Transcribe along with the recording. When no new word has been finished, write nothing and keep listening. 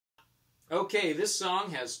Okay, this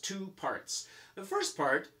song has two parts. The first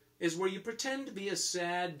part is where you pretend to be a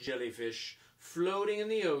sad jellyfish floating in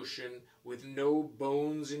the ocean with no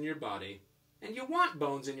bones in your body. And you want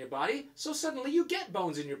bones in your body, so suddenly you get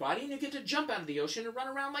bones in your body and you get to jump out of the ocean and run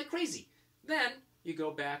around like crazy. Then you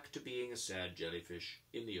go back to being a sad jellyfish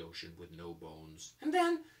in the ocean with no bones. And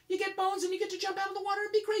then you get bones and you get to jump out of the water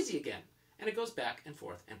and be crazy again. And it goes back and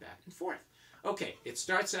forth and back and forth. Okay, it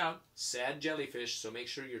starts out sad jellyfish, so make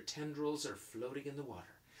sure your tendrils are floating in the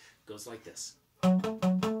water. It goes like this.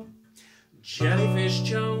 Jellyfish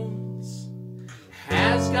Jones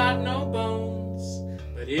has got no bones,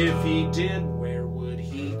 but if he did, where would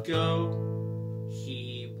he go?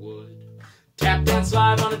 He would tap dance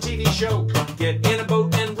live on a TV show, get in a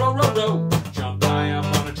boat and row, row, row, jump high up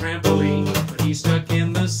on a trampoline, but he's stuck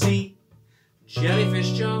in the sea.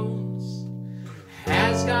 Jellyfish Jones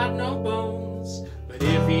has got no bones, but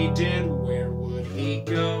if he did, where would he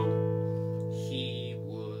go? He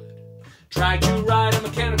would try to ride a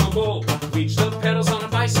mechanical bull, reach the pedals on a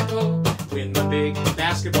bicycle, win the big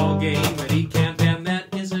basketball game, but he can't, and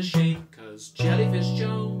that is a shame, 'cause Jellyfish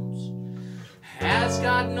Jones has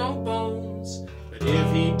got no bones, but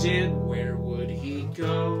if he did, where would he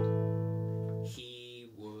go?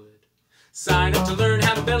 He would sign up to learn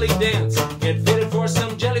how to belly dance, get fitted for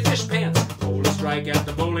some jellyfish pants, hold a strike at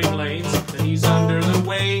the bowling lanes, then he's under the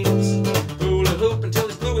waves, hula hoop until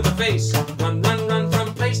he's blue in the face, run, run, run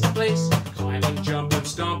from place to place, climb and jump and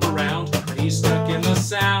stomp around, but he's stuck in the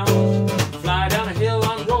sound, fly down a hill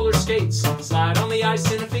on roller skates, slide on the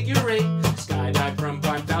ice in a figure eight, skydive from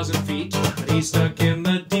 5,000 feet, but he's stuck in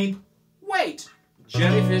the deep. Wait!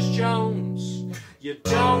 Jellyfish Jones, you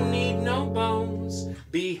don't need no bones,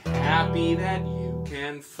 be happy that you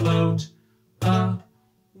can float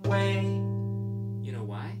away. You know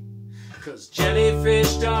why? 'Cause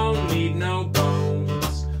jellyfish don't need no bones.